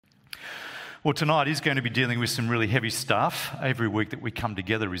Well, tonight is going to be dealing with some really heavy stuff. Every week that we come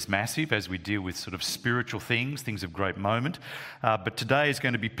together is massive as we deal with sort of spiritual things of great moment. But today is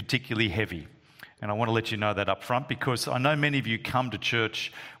going to be particularly heavy. And I want to let you know that up front because I know many of you come to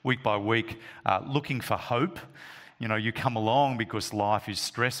church week by week looking for hope. You know, you come along because life is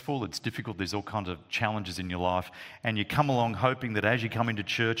stressful, it's difficult, there's all kinds of challenges in your life, and you come along hoping that as you come into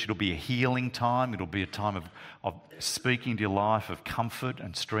church, it'll be a healing time, it'll be a time of speaking to your life, of comfort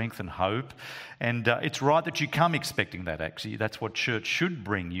and strength and hope. And it's right that you come expecting that, actually. That's what church should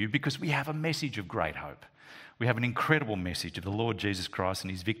bring you because we have a message of great hope. We have an incredible message of the Lord Jesus Christ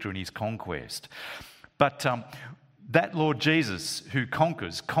and his victory and his conquest. But that Lord Jesus who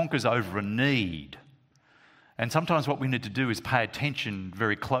conquers over a need. And sometimes what we need to do is pay attention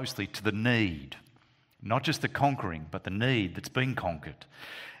very closely to the need. Not just the conquering, but the need that's been conquered.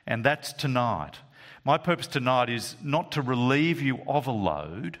 And that's tonight. My purpose tonight is not to relieve you of a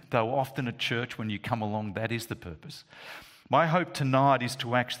load, though often at church when you come along, that is the purpose. My hope tonight is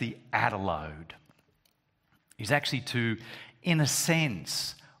to actually add a load. Is actually to, in a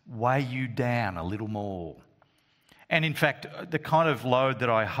sense, weigh you down a little more. And in fact, the kind of load that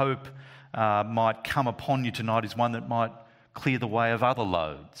I hope might come upon you tonight is one that might clear the way of other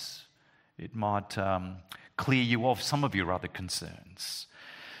loads. It might clear you of some of your other concerns.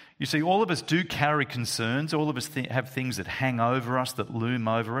 You see, all of us do carry concerns. All of us have things that hang over us, that loom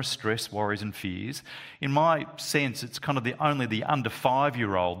over us, stress, worries and fears. In my sense, it's kind of only the under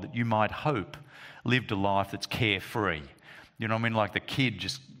 5-year-old that you might hope lived a life that's carefree. You know what I mean? Like the kid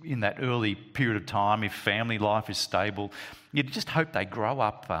just in that early period of time, if family life is stable, you just hope they grow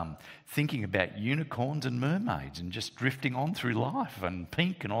up thinking about unicorns and mermaids and just drifting on through life and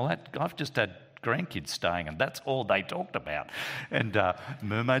pink and all that. I've just had grandkids staying and that's all they talked about. And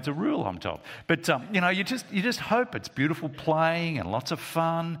mermaids are real, I'm told. But, you just hope it's beautiful playing and lots of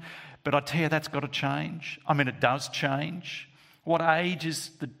fun. But I tell you, that's got to change. I mean, it does change. What age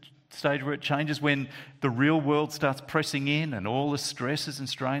is the stage where it changes? When the real world starts pressing in and all the stresses and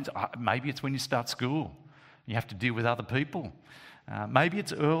strains. Maybe it's when you start school. You have to deal with other people. Maybe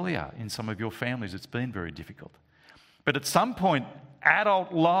it's earlier in some of your families. It's been very difficult. But at some point,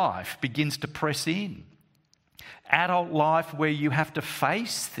 adult life begins to press in. Adult life where you have to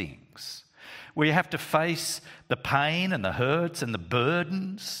face things, where you have to face the pain and the hurts and the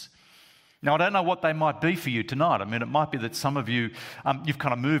burdens. Now, I don't know what they might be for you tonight. I mean, it might be that some of you, you've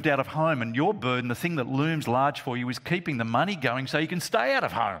kind of moved out of home and your burden, the thing that looms large for you is keeping the money going so you can stay out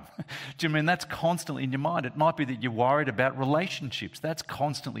of home. Do you mean that's constantly in your mind? It might be that you're worried about relationships. That's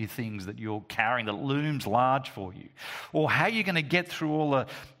constantly things that you're carrying that looms large for you. Or how you're going to get through all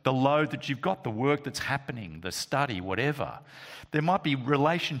the load that you've got, the work that's happening, the study, whatever. There might be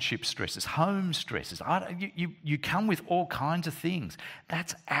relationship stresses, home stresses. You come with all kinds of things.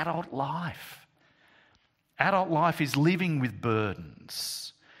 That's adult life. Adult life is living with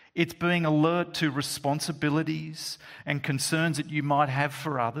burdens. It's being alert to responsibilities and concerns that you might have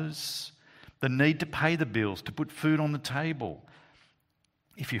for others. The need to pay the bills, to put food on the table.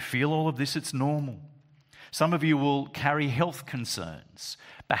 If you feel all of this, it's normal. Some of you will carry health concerns,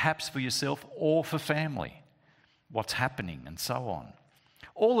 perhaps for yourself or for family. What's happening and so on.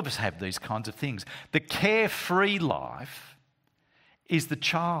 All of us have these kinds of things. The carefree life is the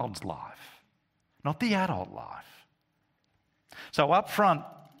child's life, not the adult life. So up front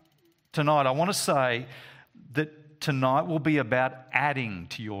tonight, I want to say that tonight will be about adding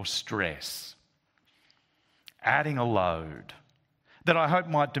to your stress, adding a load that I hope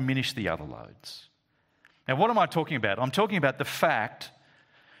might diminish the other loads. Now, what am I talking about? I'm talking about the fact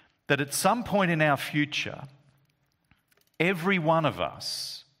that at some point in our future, every one of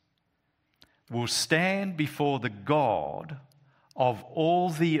us will stand before the God of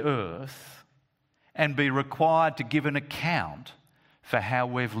all the earth and be required to give an account for how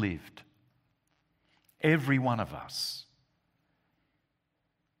we've lived. Every one of us.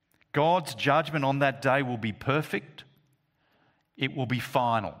 God's judgment on that day will be perfect. It will be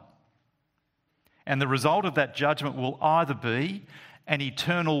final. And the result of that judgment will either be an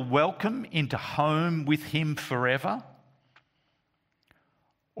eternal welcome into home with Him forever,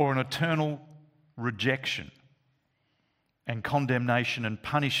 or an eternal rejection and condemnation and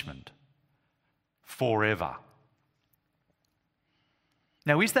punishment forever.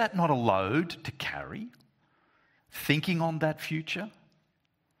 Now, is that not a load to carry? Thinking on that future?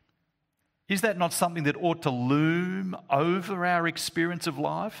 Is that not something that ought to loom over our experience of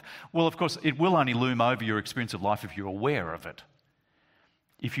life? Well, of course, it will only loom over your experience of life if you're aware of it,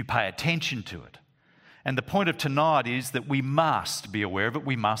 if you pay attention to it. And the point of tonight is that we must be aware of it.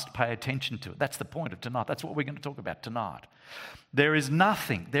 We must pay attention to it. That's the point of tonight. That's what we're going to talk about tonight. There is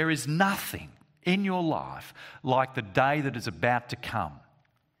nothing in your life like the day that is about to come,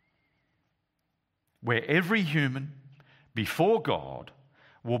 where every human before God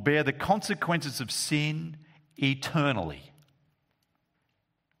will bear the consequences of sin eternally.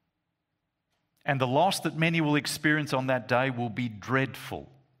 And the loss that many will experience on that day will be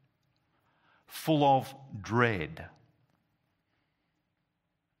dreadful, full of dread.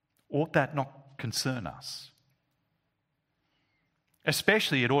 Ought that not concern us?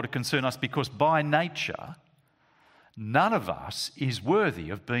 Especially it ought to concern us because by nature, none of us is worthy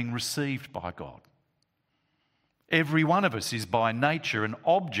of being received by God. Every one of us is by nature an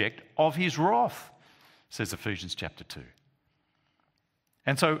object of his wrath, says Ephesians chapter 2.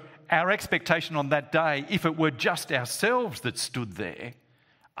 And so our expectation on that day, if it were just ourselves that stood there,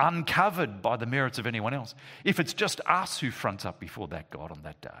 uncovered by the merits of anyone else, if it's just us who fronts up before that God on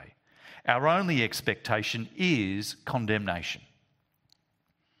that day, our only expectation is condemnation.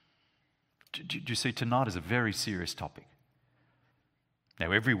 Do you see, tonight is a very serious topic.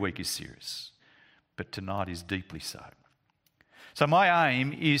 Now, every week is serious, but tonight is deeply so. So my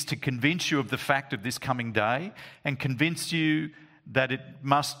aim is to convince you of the fact of this coming day and convince you that it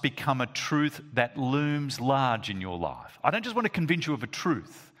must become a truth that looms large in your life. I don't just want to convince you of a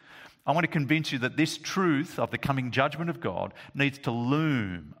truth. I want to convince you that this truth of the coming judgment of God needs to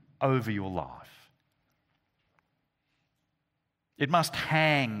loom over your life. It must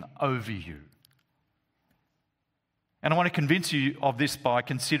hang over you. And I want to convince you of this by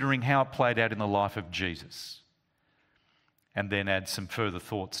considering how it played out in the life of Jesus. And then add some further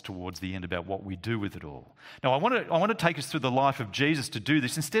thoughts towards the end about what we do with it all. Now, I want to take us through the life of Jesus to do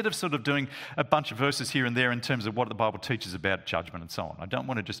this, instead of sort of doing a bunch of verses here and there in terms of what the Bible teaches about judgment and so on. I don't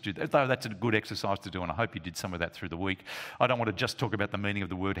want to just do that, though that's a good exercise to do, and I hope you did some of that through the week. I don't want to just talk about the meaning of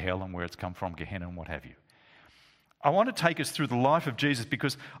the word hell and where it's come from, Gehenna and what have you. I want to take us through the life of Jesus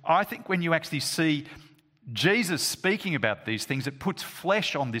because I think when you actually see Jesus speaking about these things, it puts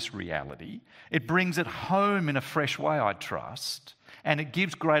flesh on this reality. It brings it home in a fresh way, I trust, and it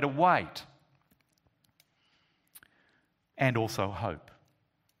gives greater weight and also hope.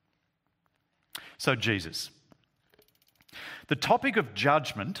 So Jesus. The topic of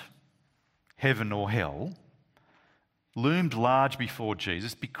judgment, heaven or hell, loomed large before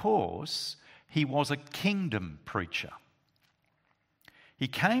Jesus because he was a kingdom preacher. He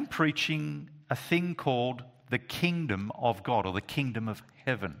came preaching a thing called the kingdom of God or the kingdom of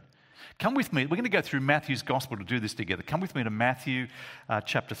heaven. Come with me. We're going to go through Matthew's gospel to do this together. Come with me to Matthew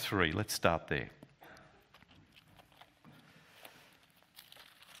chapter 3. Let's start there.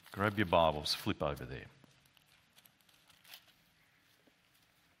 Grab your Bibles, flip over there.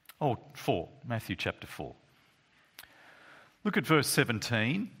 Oh, 4. Matthew chapter 4. Look at verse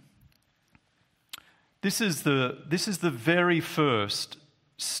 17. This is the very first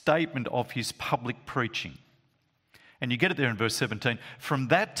statement of his public preaching. And you get it there in verse 17. From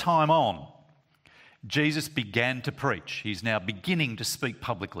that time on, Jesus began to preach. He's now beginning to speak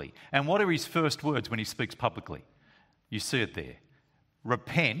publicly. And what are his first words when he speaks publicly? You see it there.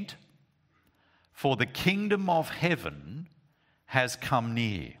 Repent, for the kingdom of heaven has come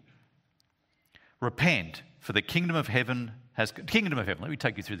near. Repent, for the kingdom of heaven has... Kingdom of heaven, let me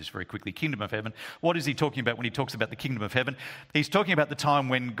take you through this very quickly. Kingdom of heaven. What is he talking about when he talks about the kingdom of heaven? He's talking about the time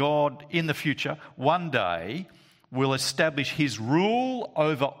when God, in the future, one day, will establish his rule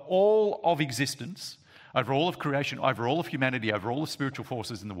over all of existence, over all of creation, over all of humanity, over all the spiritual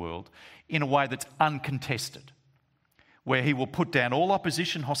forces in the world, in a way that's uncontested, where he will put down all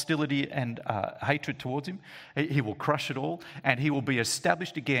opposition, hostility and hatred towards him. He will crush it all, and he will be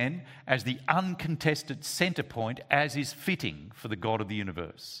established again as the uncontested centre point, as is fitting for the God of the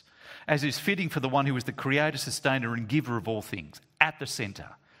universe, as is fitting for the one who is the creator, sustainer and giver of all things, at the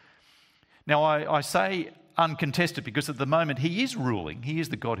centre. Now, I say uncontested because at the moment he is ruling. He is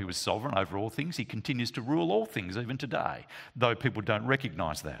the God who is sovereign over all things. He continues to rule all things even today, though people don't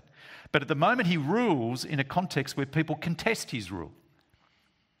recognise that. But at the moment he rules in a context where people contest his rule.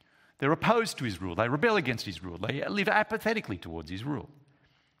 They're opposed to his rule. They rebel against his rule. They live apathetically towards his rule.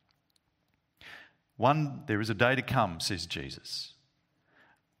 There is a day to come, says Jesus,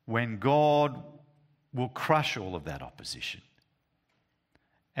 when God will crush all of that opposition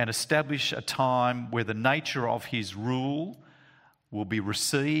and establish a time where the nature of his rule will be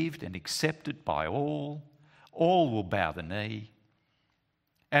received and accepted by all. All will bow the knee.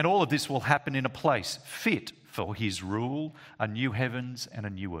 And all of this will happen in a place fit for his rule, a new heavens and a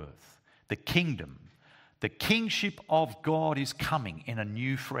new earth. The kingdom, the kingship of God is coming in a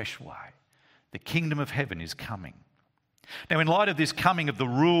new, fresh way. The kingdom of heaven is coming. Now, in light of this coming of the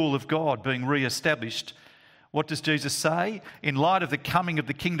rule of God being re-established, what does Jesus say? In light of the coming of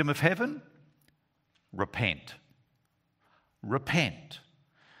the kingdom of heaven, repent. Repent.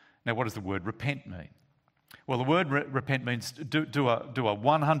 Now, what does the word repent mean? Well, the word repent means do a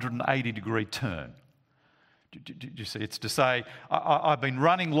 180-degree turn. Do you see? It's to say, I've been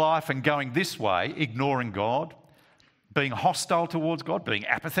running life and going this way, ignoring God, being hostile towards God, being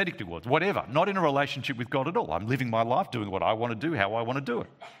apathetic towards, whatever, not in a relationship with God at all. I'm living my life, doing what I want to do, how I want to do it.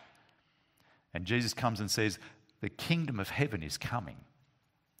 And Jesus comes and says, the kingdom of heaven is coming.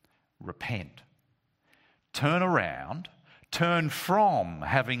 Repent. Turn around. Turn from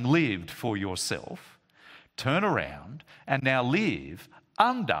having lived for yourself. Turn around and now live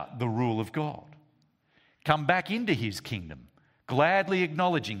under the rule of God. Come back into his kingdom, gladly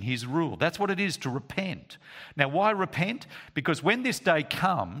acknowledging his rule. That's what it is to repent. Now, why repent? Because when this day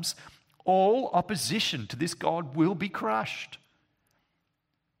comes, all opposition to this God will be crushed.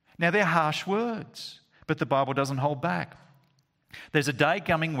 Now, they're harsh words, but the Bible doesn't hold back. There's a day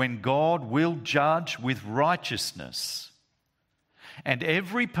coming when God will judge with righteousness. And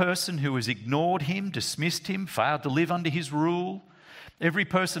every person who has ignored him, dismissed him, failed to live under his rule, every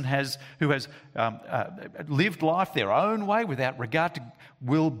person who has lived life their own way without regard to,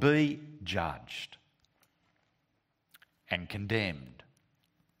 will be judged and condemned.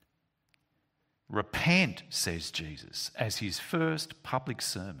 Repent, says Jesus, as his first public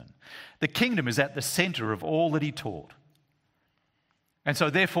sermon. The kingdom is at the centre of all that he taught. And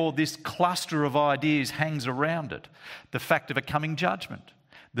so therefore this cluster of ideas hangs around it. The fact of a coming judgment,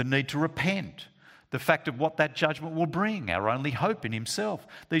 the need to repent, the fact of what that judgment will bring, our only hope in himself.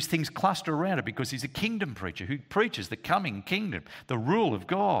 These things cluster around it because he's a kingdom preacher who preaches the coming kingdom, the rule of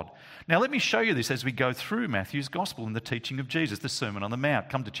God. Now let me show you this as we go through Matthew's gospel and the teaching of Jesus, the Sermon on the Mount.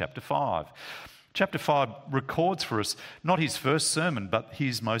 Come to chapter 5. Chapter 5 records for us not his first sermon, but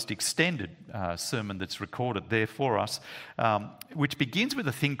his most extended sermon that's recorded there for us, which begins with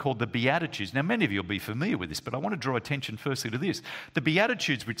a thing called the Beatitudes. Now, many of you will be familiar with this, but I want to draw attention firstly to this. The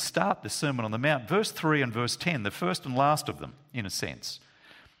Beatitudes, which start the Sermon on the Mount, verse 3 and verse 10, the first and last of them, in a sense,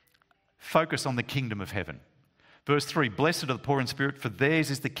 focus on the kingdom of heaven. Verse 3, blessed are the poor in spirit, for theirs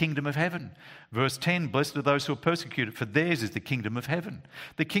is the kingdom of heaven. Verse 10, blessed are those who are persecuted, for theirs is the kingdom of heaven.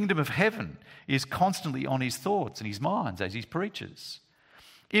 The kingdom of heaven is constantly on his thoughts and his minds as he preaches.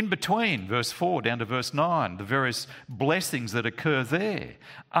 In between, verse 4 down to verse 9, the various blessings that occur there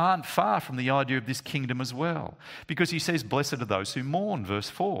aren't far from the idea of this kingdom as well. Because he says, blessed are those who mourn, verse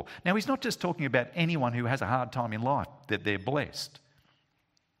 4. Now, he's not just talking about anyone who has a hard time in life, that they're blessed.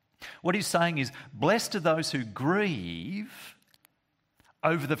 What he's saying is, blessed are those who grieve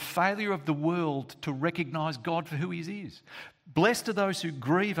over the failure of the world to recognise God for who he is. Blessed are those who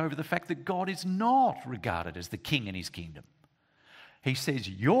grieve over the fact that God is not regarded as the king in his kingdom. He says,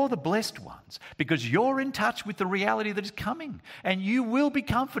 you're the blessed ones because you're in touch with the reality that is coming and you will be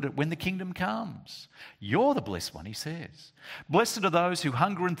comforted when the kingdom comes. You're the blessed one, he says. Blessed are those who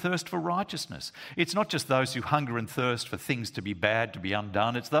hunger and thirst for righteousness. It's not just those who hunger and thirst for things to be bad, to be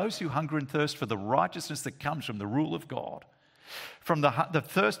undone. It's those who hunger and thirst for the righteousness that comes from the rule of God. From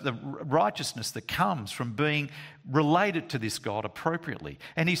the righteousness that comes from being related to this God appropriately.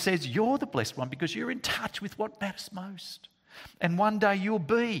 And he says, you're the blessed one because you're in touch with what matters most. And one day you'll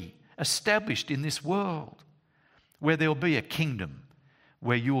be established in this world where there'll be a kingdom,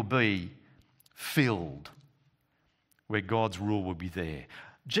 where you'll be filled, where God's rule will be there.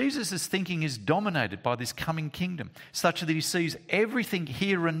 Jesus' thinking is dominated by this coming kingdom, such that he sees everything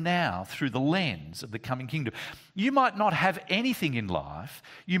here and now through the lens of the coming kingdom. You might not have anything in life.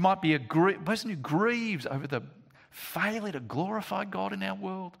 You might be a person who grieves over the failure to glorify God in our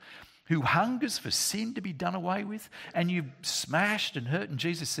world, who hungers for sin to be done away with, and you've smashed and hurt. And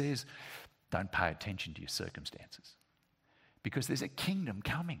Jesus says, don't pay attention to your circumstances because there's a kingdom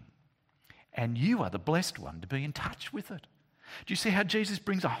coming and you are the blessed one to be in touch with it. Do you see how Jesus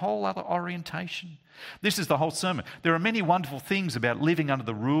brings a whole other orientation? This is the whole sermon. There are many wonderful things about living under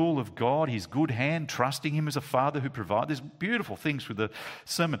the rule of God, his good hand, trusting him as a father who provides. There's beautiful things with the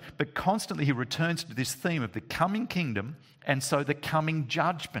sermon, but constantly he returns to this theme of the coming kingdom and so the coming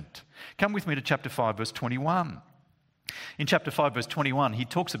judgment. Come with me to chapter 5, verse 21. In chapter 5, verse 21, he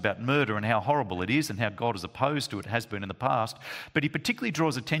talks about murder and how horrible it is and how God is opposed to it, has been in the past. But he particularly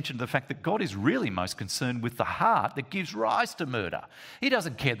draws attention to the fact that God is really most concerned with the heart that gives rise to murder. He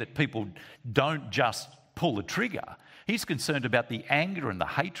doesn't care that people don't just pull the trigger. He's concerned about the anger and the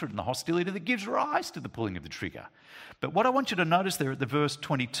hatred and the hostility that gives rise to the pulling of the trigger. But what I want you to notice there at the verse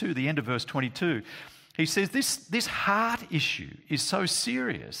 22, the end of verse 22, He says this heart issue is so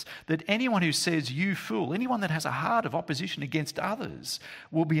serious that anyone who says you fool, anyone that has a heart of opposition against others,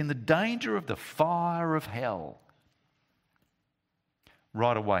 will be in the danger of the fire of hell.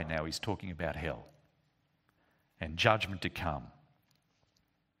 Right away now he's talking about hell and judgment to come.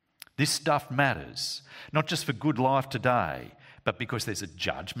 This stuff matters, not just for good life today, but because there's a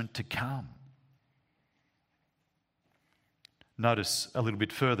judgment to come. Notice a little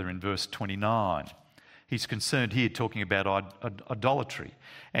bit further in verse 29. He's concerned here talking about idolatry.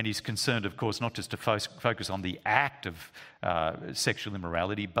 And he's concerned, of course, not just to focus on the act of sexual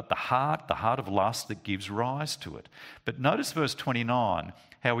immorality, but the heart of lust that gives rise to it. But notice verse 29,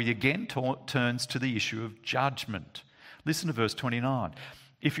 how he again turns to the issue of judgment. Listen to verse 29.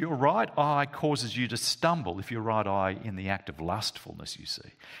 If your right eye causes you to stumble, if your right eye in the act of lustfulness, you see,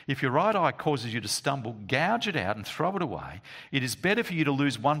 if your right eye causes you to stumble, gouge it out and throw it away. It is better for you to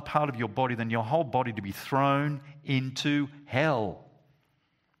lose one part of your body than your whole body to be thrown into hell.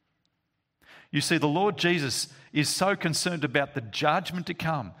 You see, the Lord Jesus is so concerned about the judgment to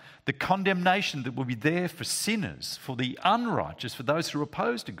come, the condemnation that will be there for sinners, for the unrighteous, for those who are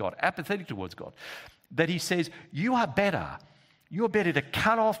opposed to God, apathetic towards God, that he says, you're better to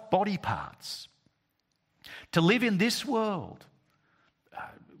cut off body parts, to live in this world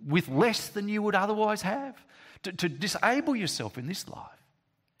with less than you would otherwise have, to disable yourself in this life,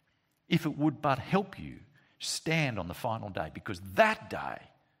 if it would but help you stand on the final day, because that day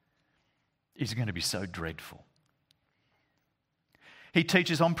is going to be so dreadful. He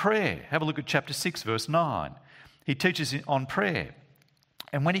teaches on prayer. Have a look at chapter 6, verse 9. He teaches on prayer.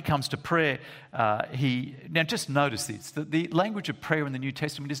 And when he comes to prayer, now just notice this, that the language of prayer in the New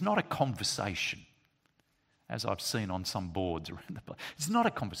Testament is not a conversation, as I've seen on some boards around the place. It's not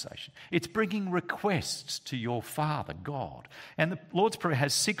a conversation. It's bringing requests to your Father, God. And the Lord's Prayer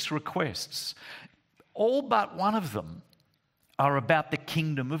has 6 requests. All but one of them are about the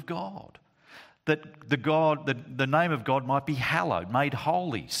kingdom of God. That the name of God might be hallowed, made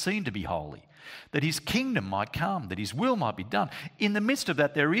holy, seen to be holy. That his kingdom might come, that his will might be done. In the midst of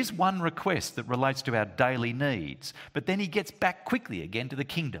that, there is one request that relates to our daily needs. But then he gets back quickly again to the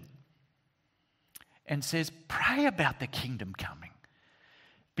kingdom and says, pray about the kingdom coming,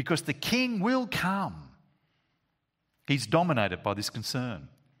 because the king will come. He's dominated by this concern.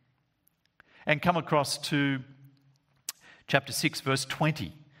 And come across to chapter 6, verse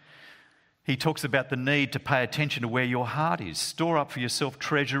 20. He talks about the need to pay attention to where your heart is. Store up for yourself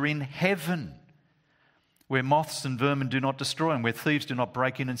treasure in heaven, where moths and vermin do not destroy and where thieves do not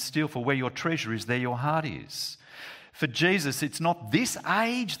break in and steal. For where your treasure is, there your heart is. For Jesus, it's not this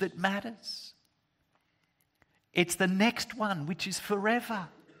age that matters. It's the next one, which is forever.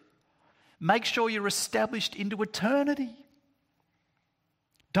 Make sure you're established into eternity.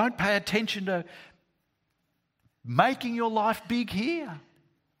 Don't pay attention to making your life big here.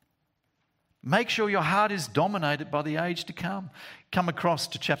 Make sure your heart is dominated by the age to come. Come across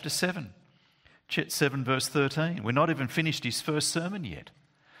to chapter 7. 7 verse 13. We're not even finished his first sermon yet.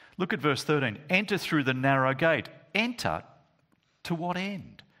 Look at verse 13. Enter through the narrow gate. Enter to what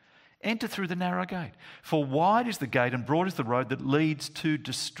end? Enter through the narrow gate. For wide is the gate and broad is the road that leads to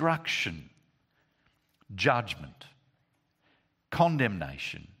destruction, judgment,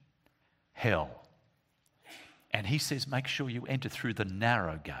 condemnation, hell. And he says, make sure you enter through the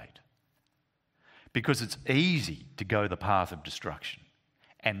narrow gate. Because it's easy to go the path of destruction,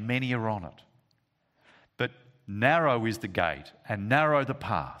 and many are on it. But narrow is the gate, and narrow the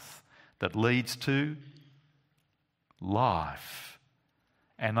path that leads to life,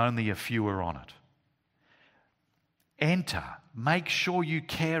 and only a few are on it. Enter. Make sure you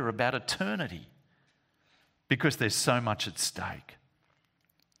care about eternity, because there's so much at stake.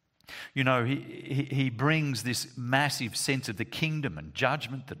 You know, he brings this massive sense of the kingdom and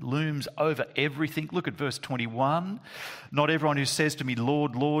judgment that looms over everything. Look at verse 21. Not everyone who says to me,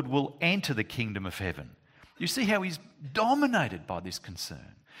 Lord, Lord, will enter the kingdom of heaven. You see how he's dominated by this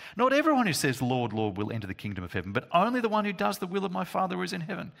concern. Not everyone who says, Lord, Lord, will enter the kingdom of heaven, but only the one who does the will of my Father who is in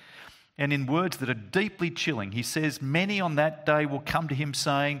heaven. And in words that are deeply chilling, he says, many on that day will come to him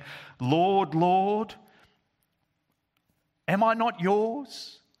saying, Lord, Lord, am I not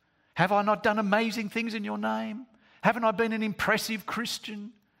yours? Have I not done amazing things in your name? Haven't I been an impressive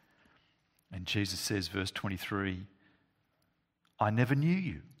Christian? And Jesus says, verse 23, I never knew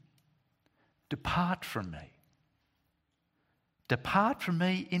you. Depart from me. Depart from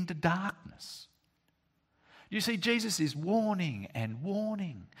me into darkness. You see, Jesus is warning and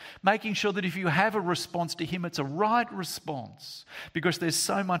warning, making sure that if you have a response to him, it's a right response because there's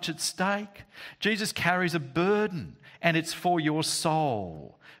so much at stake. Jesus carries a burden and it's for your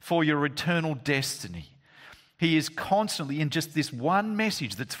soul, for your eternal destiny. He is constantly in just this one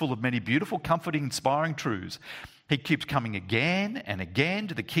message that's full of many beautiful, comforting, inspiring truths. He keeps coming again and again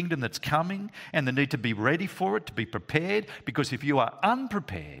to the kingdom that's coming and the need to be ready for it, to be prepared, because if you are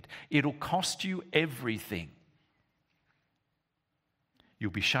unprepared, it'll cost you everything. You'll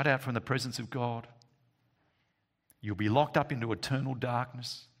be shut out from the presence of God. You'll be locked up into eternal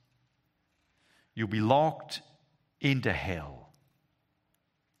darkness. You'll be locked into hell.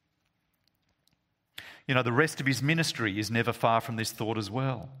 You know, the rest of his ministry is never far from this thought as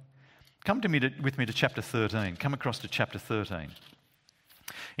well. Come with me to chapter 13. Come across to chapter 13.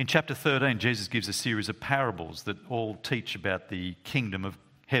 In chapter 13, Jesus gives a series of parables that all teach about the kingdom of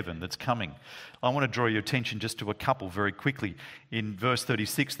heaven that's coming. I want to draw your attention just to a couple very quickly. In verse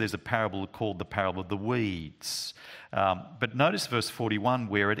 36, there's a parable called the parable of the weeds. But notice verse 41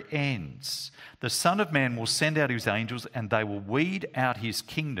 where it ends. The Son of Man will send out his angels and they will weed out of his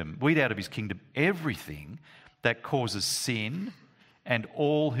kingdom everything that causes sin and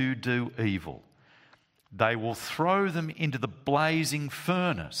all who do evil. They will throw them into the blazing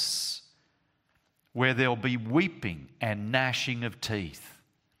furnace where there'll be weeping and gnashing of teeth.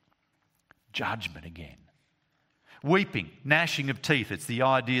 Judgment again. Weeping, gnashing of teeth. It's the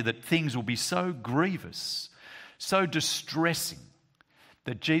idea that things will be so grievous, so distressing,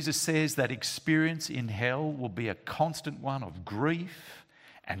 that Jesus says that experience in hell will be a constant one of grief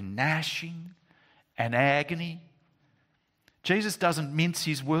and gnashing and agony. Jesus doesn't mince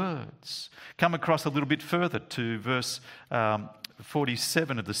his words. Come across a little bit further to verse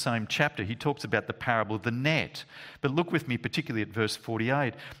 47 of the same chapter. He talks about the parable of the net. But look with me particularly at verse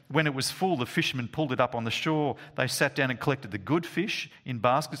 48. When it was full, the fishermen pulled it up on the shore. They sat down and collected the good fish in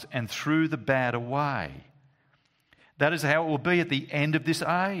baskets and threw the bad away. That is how it will be at the end of this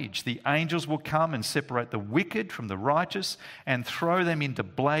age. The angels will come and separate the wicked from the righteous and throw them into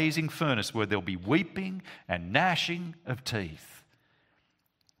blazing furnace where there'll be weeping and gnashing of teeth.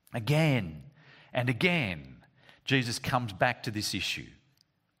 Again and again, Jesus comes back to this issue.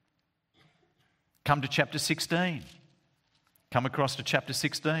 Come to chapter 16. Come across to chapter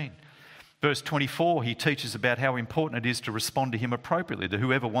 16. Verse 24, he teaches about how important it is to respond to him appropriately, that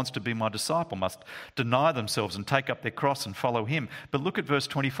whoever wants to be my disciple must deny themselves and take up their cross and follow him. But look at verse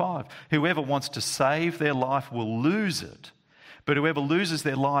 25. Whoever wants to save their life will lose it, but whoever loses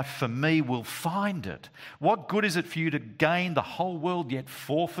their life for me will find it. What good is it for you to gain the whole world yet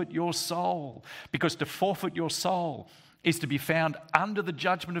forfeit your soul? Because to forfeit your soul is to be found under the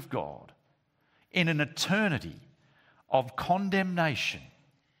judgment of God in an eternity of condemnation,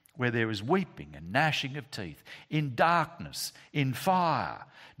 where there is weeping and gnashing of teeth, in darkness, in fire.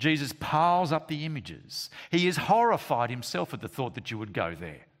 Jesus piles up the images. He is horrified himself at the thought that you would go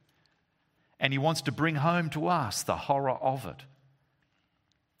there. And he wants to bring home to us the horror of it.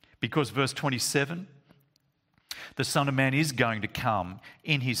 Because verse 27, the Son of Man is going to come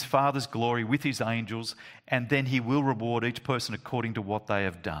in his Father's glory with his angels, and then he will reward each person according to what they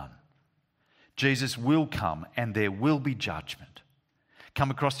have done. Jesus will come and there will be judgment. Come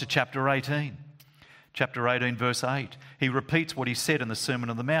across to chapter 18. Chapter 18, verse 8. He repeats what he said in the Sermon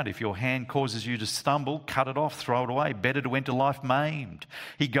on the Mount. If your hand causes you to stumble, cut it off, throw it away. Better to enter life maimed.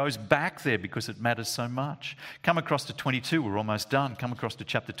 He goes back there because it matters so much. Come across to 22. We're almost done. Come across to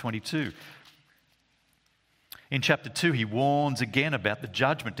chapter 22. In chapter 2, he warns again about the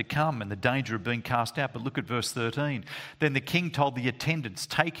judgment to come and the danger of being cast out. But look at verse 13. Then the king told the attendants,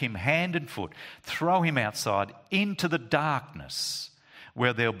 take him hand and foot, throw him outside into the darkness,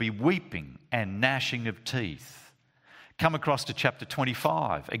 where there'll be weeping and gnashing of teeth. Come across to chapter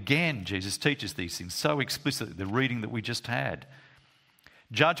 25. Again, Jesus teaches these things so explicitly, the reading that we just had.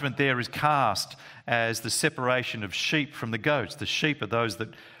 Judgment there is cast as the separation of sheep from the goats. The sheep are those that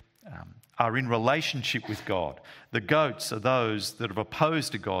are in relationship with God. The goats are those that have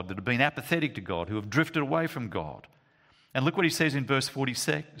opposed to God, that have been apathetic to God, who have drifted away from God. And look what he says in verse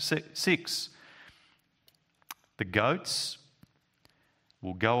 46. The goats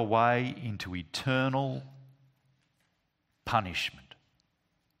will go away into eternal punishment,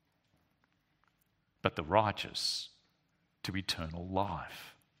 but the righteous to eternal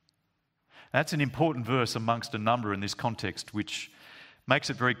life. That's an important verse amongst a number in this context, which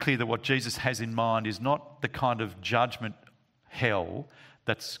makes it very clear that what Jesus has in mind is not the kind of judgment hell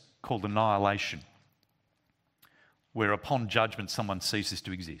that's called annihilation, where upon judgment someone ceases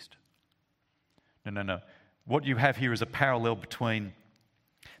to exist. No. What you have here is a parallel between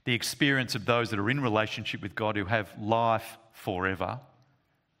the experience of those that are in relationship with God who have life forever,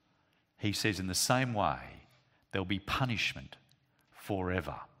 he says in the same way, there'll be punishment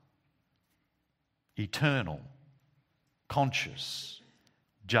forever. Eternal, conscious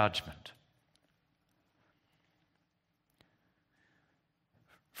judgment.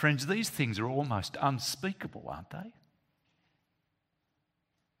 Friends, these things are almost unspeakable, aren't they?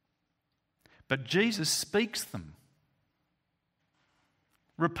 But Jesus speaks them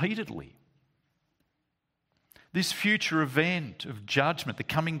repeatedly. This future event of judgment, the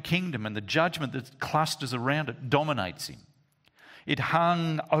coming kingdom and the judgment that clusters around it, dominates him. It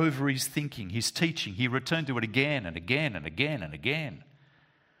hung over his thinking, his teaching. He returned to it again and again and again and again.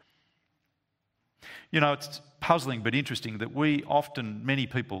 You know, it's puzzling but interesting that many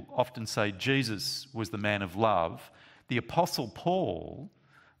people often say Jesus was the man of love. The Apostle Paul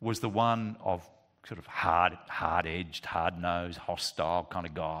was the one of sort of hard-edged, hard-nosed, hostile kind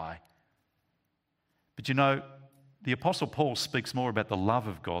of guy. But you know, the Apostle Paul speaks more about the love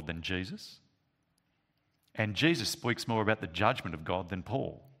of God than Jesus. And Jesus speaks more about the judgment of God than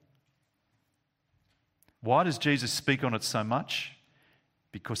Paul. Why does Jesus speak on it so much?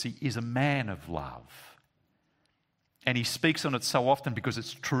 Because he is a man of love. And he speaks on it so often because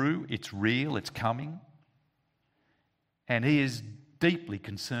it's true, it's real, it's coming. And he is deeply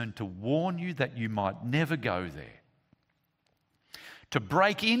concerned to warn you that you might never go there. To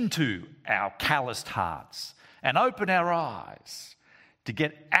break into our calloused hearts and open our eyes to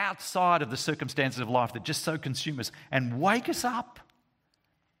get outside of the circumstances of life that just so consume us and wake us up.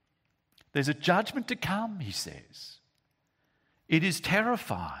 There's a judgment to come, he says. It is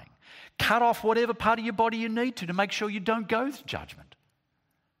terrifying. Cut off whatever part of your body you need to make sure you don't go to judgment.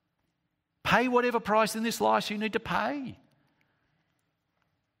 Pay whatever price in this life you need to pay.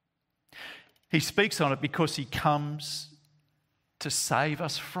 He speaks on it because he comes to save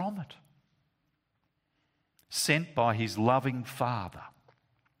us from it. Sent by his loving Father,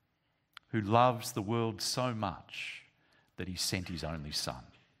 who loves the world so much that he sent his only Son.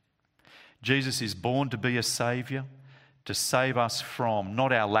 Jesus is born to be a saviour, to save us from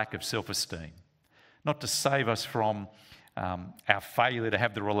not our lack of self-esteem, not to save us from our failure to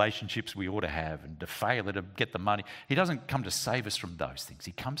have the relationships we ought to have and the failure to get the money. He doesn't come to save us from those things.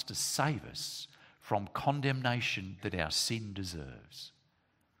 He comes to save us from condemnation that our sin deserves.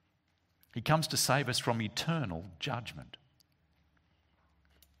 He comes to save us from eternal judgment.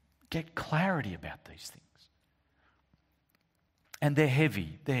 Get clarity about these things. And they're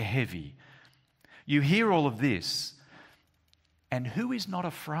heavy. You hear all of this, and who is not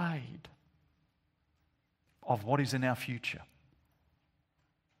afraid of what is in our future?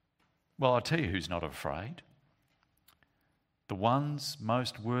 Well, I'll tell you who's not afraid. The ones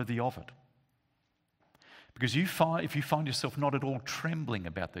most worthy of it. Because if you find yourself not at all trembling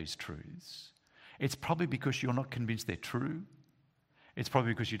about these truths, it's probably because you're not convinced they're true. It's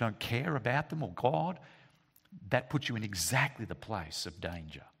probably because you don't care about them or God. That puts you in exactly the place of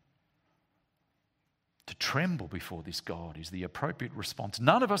danger. To tremble before this God is the appropriate response.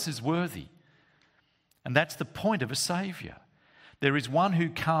 None of us is worthy. And that's the point of a saviour. There is one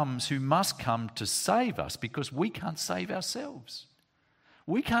who must come to save us because we can't save ourselves.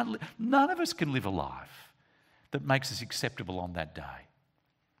 None of us can live a life that makes us acceptable on that day.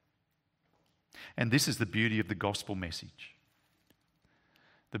 And this is the beauty of the gospel message.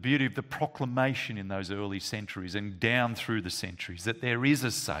 The beauty of the proclamation in those early centuries and down through the centuries that there is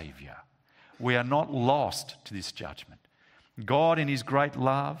a saviour. We are not lost to this judgment. God in his great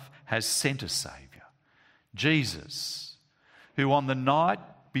love has sent a saviour, Jesus, who on the night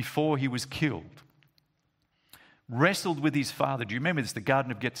before he was killed wrestled with his Father. Do you remember this? The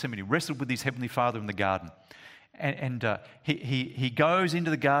Garden of Gethsemane. He wrestled with his heavenly Father in the garden. And he goes into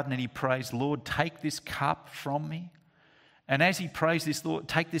the garden and he prays, Lord, take this cup from me. And as he prays this, Lord,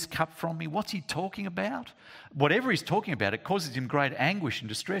 take this cup from me, what's he talking about? Whatever he's talking about, it causes him great anguish and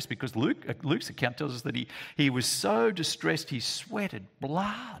distress because Luke's account tells us that he was so distressed he sweated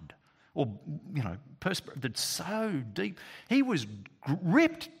blood or, perspired so deep. He was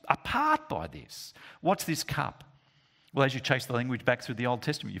ripped apart by this. What's this cup? Well, as you chase the language back through the Old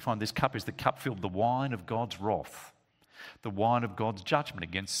Testament, you find this cup is the cup filled with the wine of God's wrath, the wine of God's judgment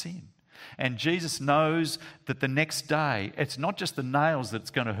against sin. And Jesus knows that the next day, it's not just the nails that's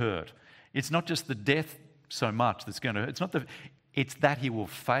going to hurt. It's not just the death so much that's going to hurt. It's that he will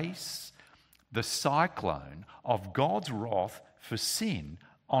face the cyclone of God's wrath for sin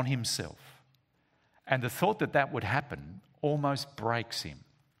on himself. And the thought that that would happen almost breaks him.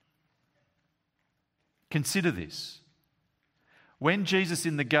 Consider this. When Jesus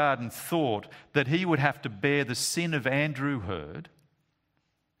in the garden thought that he would have to bear the sin of Andrew Hurd,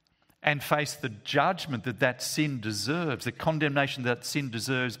 and face the judgment that that sin deserves, the condemnation that sin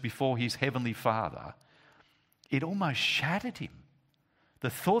deserves before his heavenly Father, it almost shattered him. The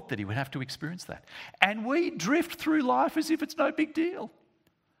thought that he would have to experience that. And we drift through life as if it's no big deal.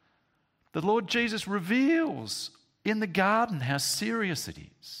 The Lord Jesus reveals in the garden how serious it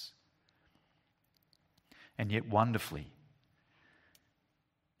is. And yet wonderfully,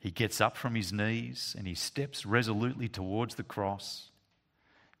 he gets up from his knees and he steps resolutely towards the cross,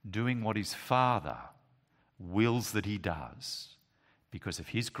 doing what his Father wills that he does because of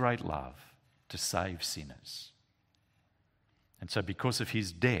his great love to save sinners. And so because of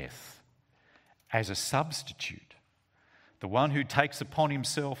his death as a substitute, the one who takes upon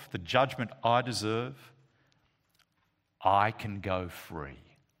himself the judgment I deserve, I can go free.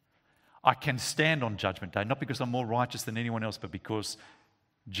 I can stand on Judgment Day, not because I'm more righteous than anyone else, but because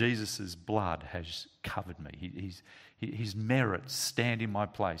Jesus' blood has covered me. His merits stand in my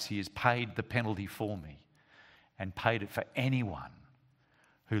place. He has paid the penalty for me and paid it for anyone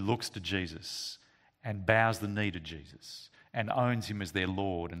who looks to Jesus and bows the knee to Jesus and owns him as their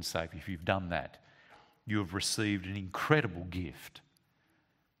Lord and Saviour. If you've done that, you have received an incredible gift.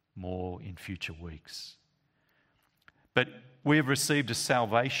 More in future weeks. But we have received a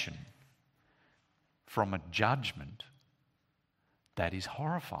salvation from a judgment that is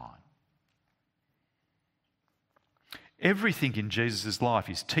horrifying. Everything in Jesus' life,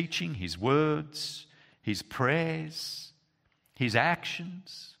 his teaching, his words, his prayers, his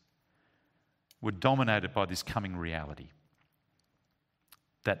actions, were dominated by this coming reality.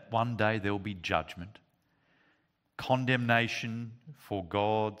 That one day there will be judgment, condemnation for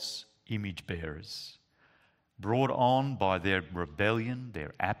God's image bearers, brought on by their rebellion,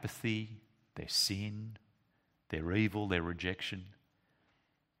 their apathy, their sin, their evil, their rejection.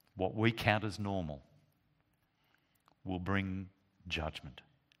 What we count as normal will bring judgment.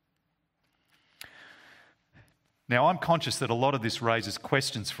 Now, I'm conscious that a lot of this raises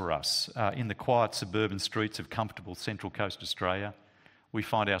questions for us. In the quiet suburban streets of comfortable Central Coast Australia, we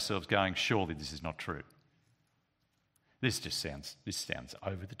find ourselves going, surely this is not true. This sounds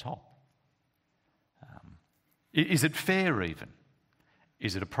over the top. Is it fair even?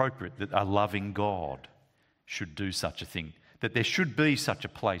 Is it appropriate that a loving God should do such a thing? That there should be such a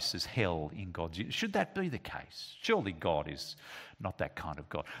place as hell in God's universe? Should that be the case? Surely God is not that kind of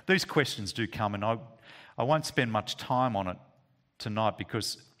God. These questions do come, and I won't spend much time on it tonight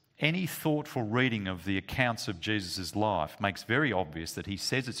because any thoughtful reading of the accounts of Jesus' life makes very obvious that he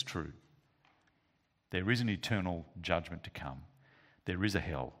says it's true. There is an eternal judgment to come. There is a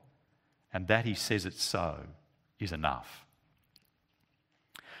hell. And that he says it's so is enough.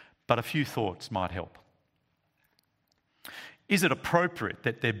 But a few thoughts might help. Is it appropriate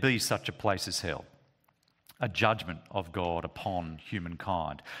that there be such a place as hell? A judgment of God upon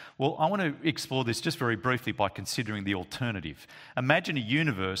humankind? Well, I want to explore this just very briefly by considering the alternative. Imagine a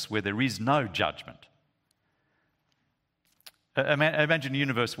universe where there is no judgment. Imagine a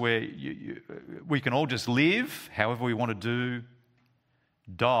universe where we can all just live however we want to do,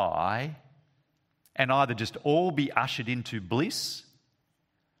 die, and either just all be ushered into bliss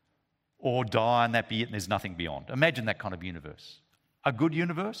or die and that be it and there's nothing beyond. Imagine that kind of universe. A good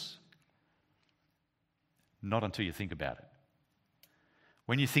universe? Not until you think about it.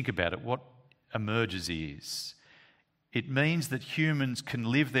 When you think about it, what emerges is it means that humans can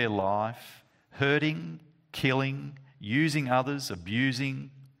live their life hurting, killing, using others,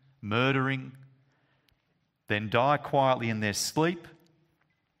 abusing, murdering, then die quietly in their sleep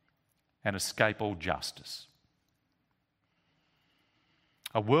and escape all justice.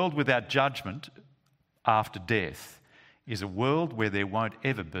 A world without judgment after death is a world where there won't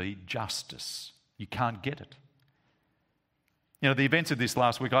ever be justice. You can't get it. You know, the events of this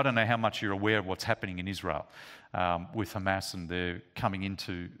last week, I don't know how much you're aware of what's happening in Israel with Hamas, and they're coming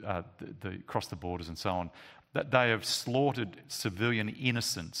into across the borders and so on. That they have slaughtered civilian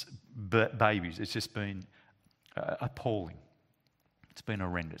innocents, babies. It's just been appalling. It's been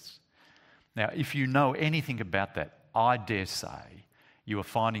horrendous. Now, if you know anything about that, I dare say you are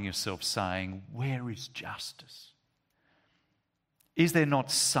finding yourself saying, where is justice? Is there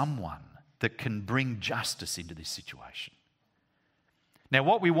not someone that can bring justice into this situation? Now,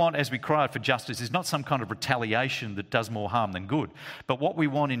 what we want as we cry out for justice is not some kind of retaliation that does more harm than good, but what we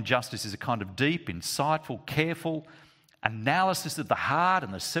want in justice is a kind of deep, insightful, careful analysis of the heart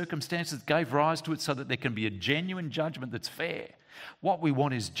and the circumstances that gave rise to it so that there can be a genuine judgment that's fair. What we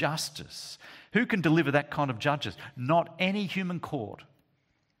want is justice. Who can deliver that kind of justice? Not any human court,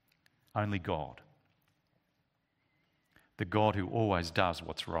 only God. The God who always does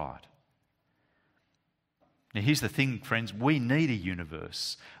what's right. Now, here's the thing, friends. We need a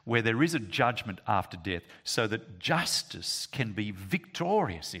universe where there is a judgment after death so that justice can be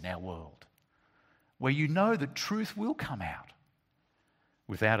victorious in our world, where you know that truth will come out.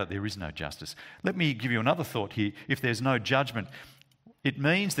 Without it, there is no justice. Let me give you another thought here. If there's no judgment, it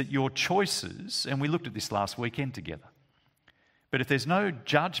means that your choices, and we looked at this last weekend together, but if there's no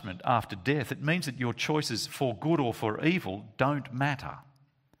judgment after death, it means that your choices for good or for evil don't matter,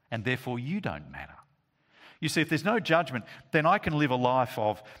 and therefore you don't matter. You see, if there's no judgment, then I can live a life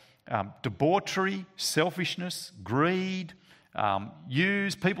of debauchery, selfishness, greed,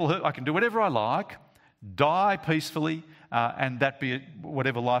 use people hurt. I can do whatever I like, die peacefully, and that be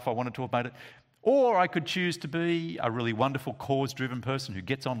whatever life I wanted to have made it. Or I could choose to be a really wonderful cause-driven person who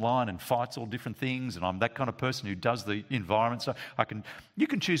gets online and fights all different things, and I'm that kind of person who does the environment. So you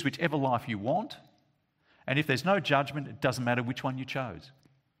can choose whichever life you want, and if there's no judgment, it doesn't matter which one you chose,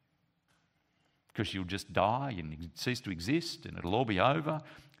 because you'll just die and cease to exist, and it'll all be over.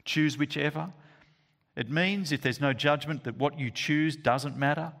 Choose whichever. It means if there's no judgment, that what you choose doesn't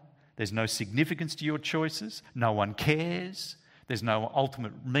matter. There's no significance to your choices. No one cares. There's no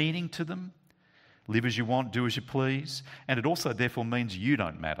ultimate meaning to them. Live as you want, do as you please. And it also therefore means you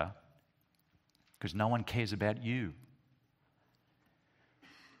don't matter, because no one cares about you.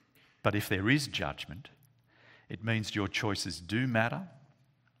 But if there is judgment, it means your choices do matter.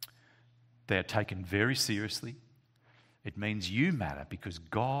 They are taken very seriously. It means you matter because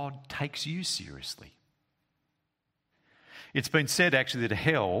God takes you seriously. It's been said actually that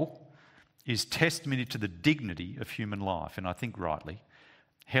hell is testimony to the dignity of human life, and I think rightly.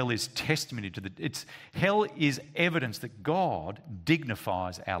 Hell is testimony to hell is evidence that God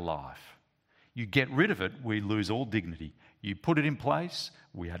dignifies our life. You get rid of it, we lose all dignity. You put it in place,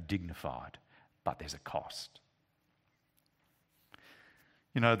 we are dignified. But there's a cost.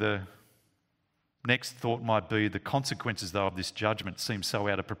 You know, the next thought might be the consequences, though, of this judgment seem so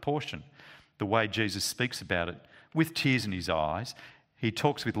out of proportion. The way Jesus speaks about it, with tears in his eyes, he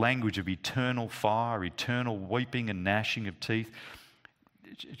talks with language of eternal fire, eternal weeping and gnashing of teeth.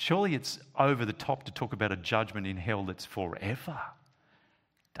 Surely it's over the top to talk about a judgment in hell that's forever.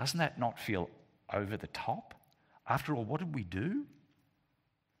 Doesn't that not feel over the top? After all, what did we do?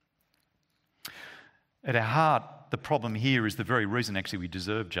 At our heart, the problem here is the very reason actually we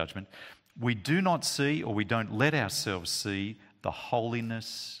deserve judgment. We do not see, or we don't let ourselves see, the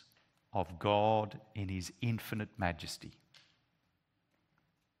holiness of God in his infinite majesty.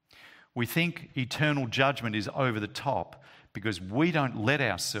 We think eternal judgment is over the top because we don't let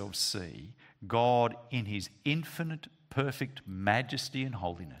ourselves see God in his infinite, perfect majesty and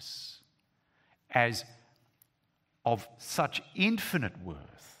holiness as of such infinite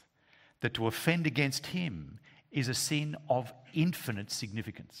worth that to offend against him is a sin of infinite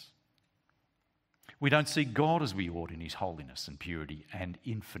significance. We don't see God as we ought in his holiness and purity and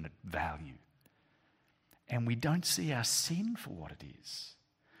infinite value. And we don't see our sin for what it is.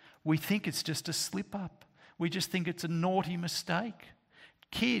 We think it's just a slip-up. We just think it's a naughty mistake.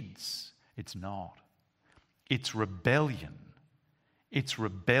 Kids, it's not. It's rebellion. It's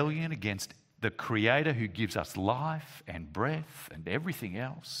rebellion against the Creator who gives us life and breath and everything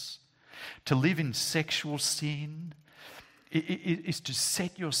else. To live in sexual sin is to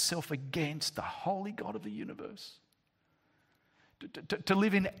set yourself against the holy God of the universe. To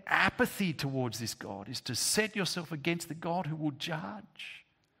live in apathy towards this God is to set yourself against the God who will judge.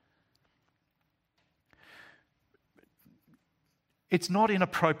 It's not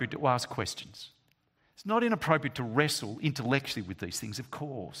inappropriate to ask questions. It's not inappropriate to wrestle intellectually with these things, of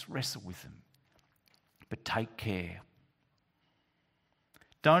course. Wrestle with them. But take care.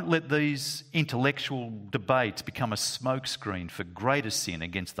 Don't let these intellectual debates become a smokescreen for greater sin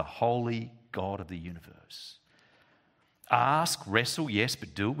against the holy God of the universe. Ask, wrestle, yes,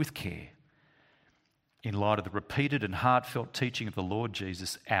 but do it with care. In light of the repeated and heartfelt teaching of the Lord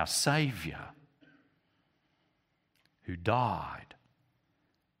Jesus, our Saviour, who died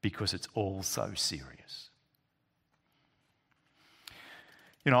because it's all so serious.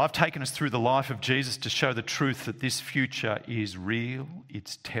 You know, I've taken us through the life of Jesus to show the truth that this future is real,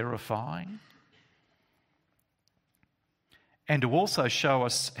 it's terrifying, and to also show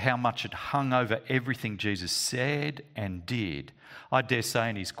us how much it hung over everything Jesus said and did. I dare say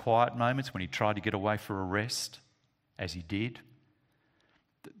in his quiet moments when he tried to get away for a rest, as he did,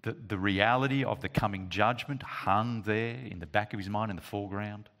 the reality of the coming judgment hung there in the back of his mind, in the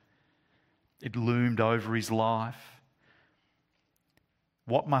foreground. It loomed over his life.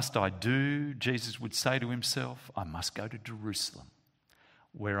 What must I do? Jesus would say to himself, I must go to Jerusalem,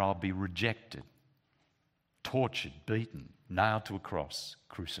 where I'll be rejected, tortured, beaten, nailed to a cross,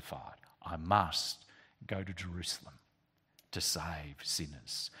 crucified. I must go to Jerusalem to save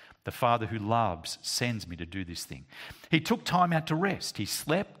sinners. The Father who loves sends me to do this thing. He took time out to rest. He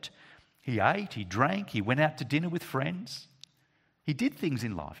slept, he ate, he drank, he went out to dinner with friends. He did things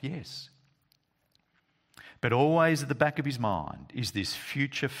in life, yes. But always at the back of his mind is this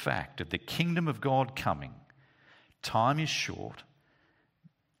future fact of the kingdom of God coming. Time is short.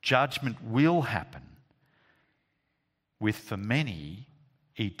 Judgment will happen with, for many,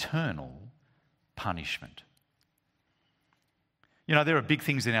 eternal punishment. You know, there are big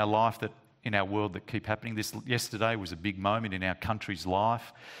things in our life in our world that keep happening. Yesterday was a big moment in our country's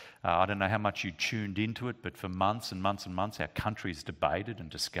life. I don't know how much you tuned into it, but for months and months and months, our country is debated and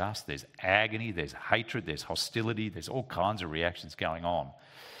discussed. There's agony, there's hatred, there's hostility, there's all kinds of reactions going on.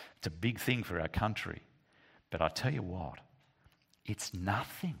 It's a big thing for our country. But I tell you what, it's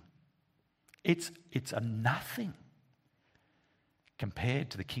nothing. It's a nothing compared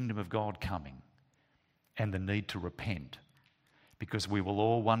to the kingdom of God coming and the need to repent, because we will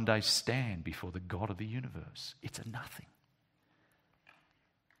all one day stand before the God of the universe. It's a nothing.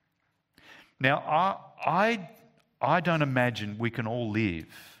 Now, I don't imagine we can all live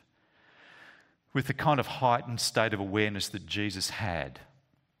with the kind of heightened state of awareness that Jesus had.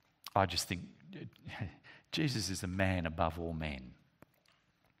 I just think Jesus is a man above all men.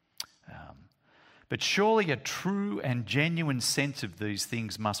 But surely a true and genuine sense of these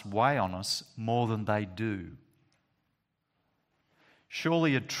things must weigh on us more than they do.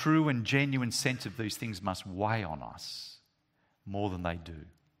 Surely a true and genuine sense of these things must weigh on us more than they do.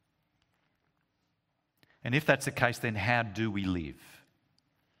 And if that's the case, then how do we live?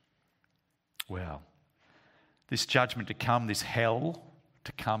 Well, this judgment to come, this hell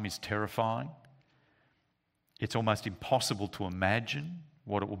to come, is terrifying. It's almost impossible to imagine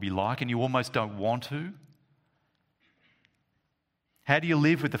what it will be like, and you almost don't want to. How do you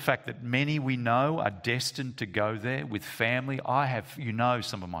live with the fact that many we know are destined to go there with family? You know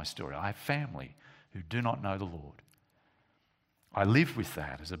some of my story. I have family who do not know the Lord. I live with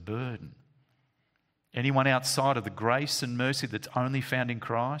that as a burden. Anyone outside of the grace and mercy that's only found in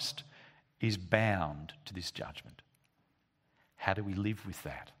Christ is bound to this judgment. How do we live with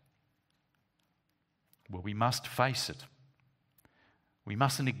that? Well, we must face it. We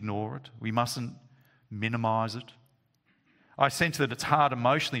mustn't ignore it. We mustn't minimise it. I sense that it's hard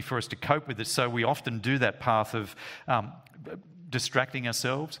emotionally for us to cope with it, so we often do that path of distracting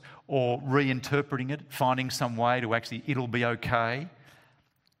ourselves or reinterpreting it, finding some way to it'll be okay.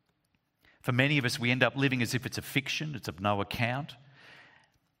 For many of us, we end up living as if it's a fiction, it's of no account.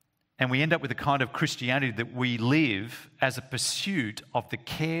 And we end up with a kind of Christianity that we live as a pursuit of the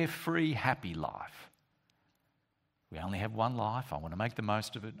carefree, happy life. We only have one life. I want to make the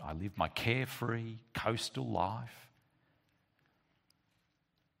most of it. I live my carefree, coastal life.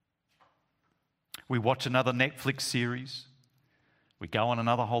 We watch another Netflix series. We go on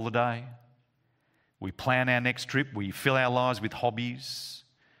another holiday. We plan our next trip. We fill our lives with hobbies.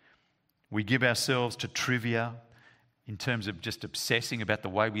 We give ourselves to trivia in terms of just obsessing about the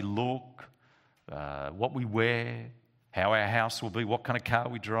way we look, what we wear, how our house will be, what kind of car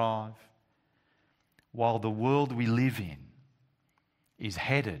we drive. While the world we live in is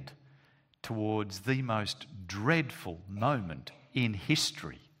headed towards the most dreadful moment in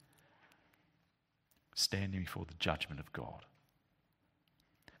history, standing before the judgment of God.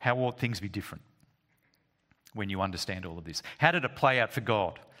 How ought things be different when you understand all of this? How did it play out for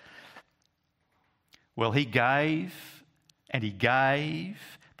God? Well, he gave and he gave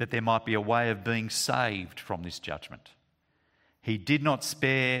that there might be a way of being saved from this judgment. He did not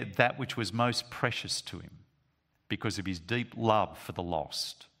spare that which was most precious to him because of his deep love for the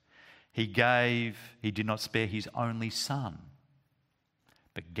lost. He did not spare his only son,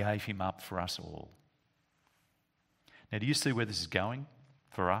 but gave him up for us all. Now, do you see where this is going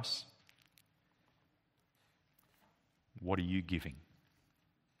for us? What are you giving?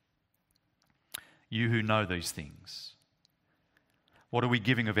 You who know these things. What are we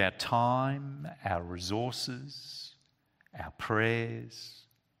giving of our time, our resources, our prayers,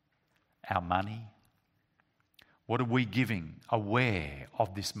 our money? What are we giving aware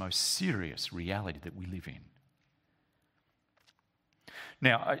of this most serious reality that we live in?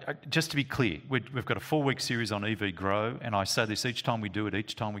 Now, just to be clear, we've got a 4-week series on EV Grow, and I say this each time we do it,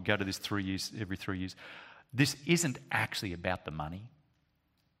 each time we go to this every 3 years. This isn't actually about the money.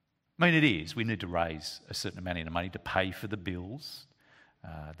 I mean, it is. We need to raise a certain amount of money to pay for the bills,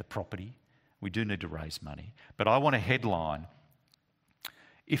 the property. We do need to raise money. But I want a headline.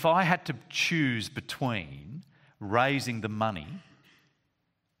 If I had to choose between raising the money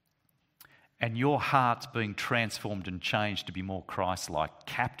and your heart's being transformed and changed to be more Christ-like,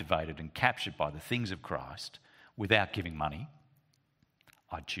 captivated and captured by the things of Christ without giving money,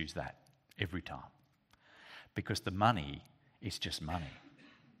 I'd choose that every time. Because the money is just money.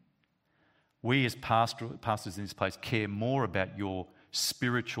 We as pastors in this place care more about your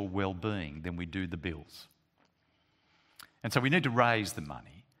spiritual well-being than we do the bills. And so we need to raise the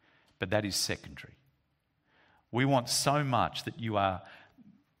money, but that is secondary. We want so much that you are,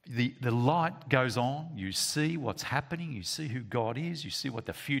 the light goes on, you see what's happening, you see who God is, you see what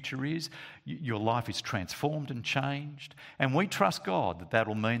the future is, your life is transformed and changed, and we trust God that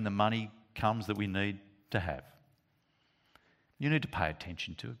will mean the money comes that we need to have. You need to pay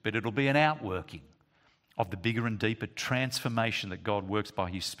attention to it, but it'll be an outworking of the bigger and deeper transformation that God works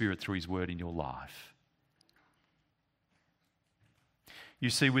by His Spirit through His Word in your life. You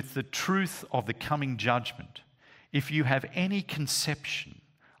see, with the truth of the coming judgment, if you have any conception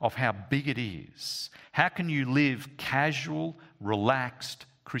of how big it is, how can you live casual, relaxed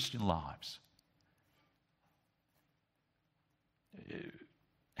Christian lives?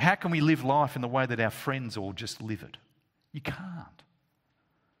 How can we live life in the way that our friends all just live it? You can't.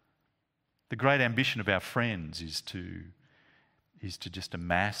 The great ambition of our friends is to just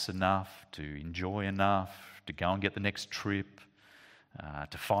amass enough, to enjoy enough, to go and get the next trip,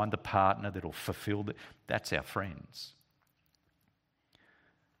 to find the partner that will fulfill that. That's our friends.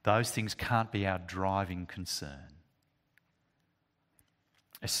 Those things can't be our driving concern.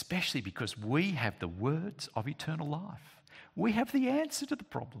 Especially because we have the words of eternal life. We have the answer to the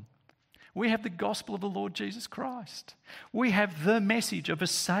problem. We have the gospel of the Lord Jesus Christ. We have the message of a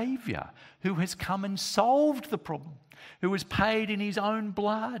Saviour who has come and solved the problem, who has paid in His own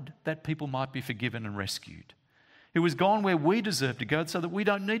blood that people might be forgiven and rescued, who has gone where we deserve to go so that we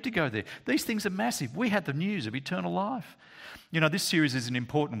don't need to go there. These things are massive. We have the news of eternal life. You know, this series is an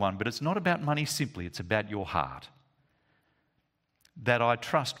important one, but it's not about money simply. It's about your heart. That I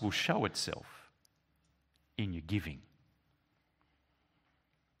trust will show itself in your giving.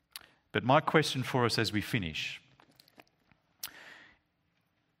 But my question for us as we finish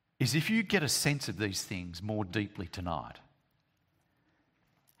is, if you get a sense of these things more deeply tonight,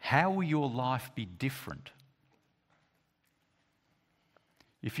 how will your life be different?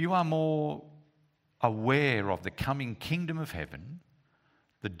 If you are more aware of the coming kingdom of heaven,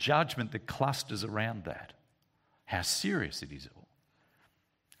 the judgment that clusters around that, how serious it is all,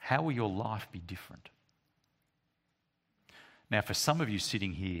 how will your life be different? Now, for some of you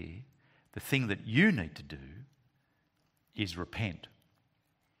sitting here, the thing that you need to do is repent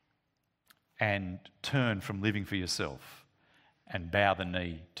and turn from living for yourself and bow the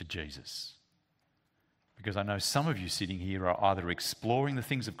knee to Jesus. Because I know some of you sitting here are either exploring the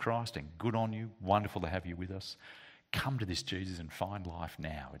things of Christ, and good on you, wonderful to have you with us. Come to this Jesus and find life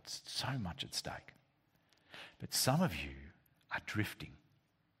now. It's so much at stake. But some of you are drifting.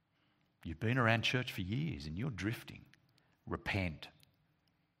 You've been around church for years and you're drifting. Repent.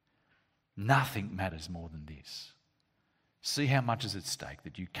 Nothing matters more than this. See how much is at stake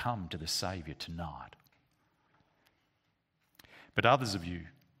that you come to the Saviour tonight. But others of you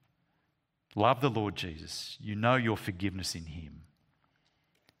love the Lord Jesus. You know your forgiveness in Him.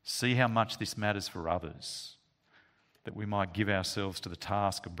 See how much this matters for others, that we might give ourselves to the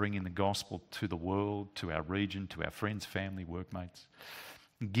task of bringing the gospel to the world, to our region, to our friends, family, workmates,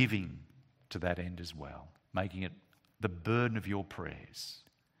 giving to that end as well, making it the burden of your prayers.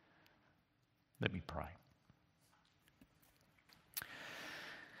 Let me pray.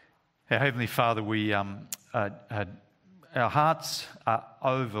 Our Heavenly Father, our hearts are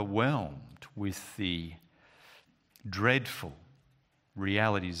overwhelmed with the dreadful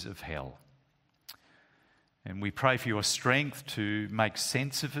realities of hell. And we pray for your strength to make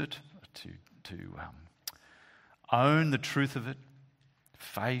sense of it, to own the truth of it,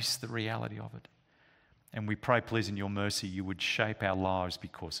 face the reality of it. And we pray, please, in your mercy, you would shape our lives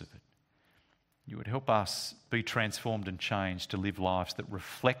because of it. You would help us be transformed and changed to live lives that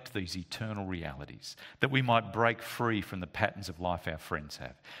reflect these eternal realities, that we might break free from the patterns of life our friends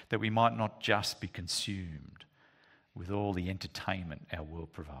have, that we might not just be consumed with all the entertainment our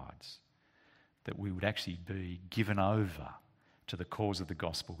world provides, that we would actually be given over to the cause of the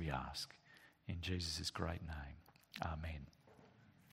gospel, we ask. In Jesus' great name, amen.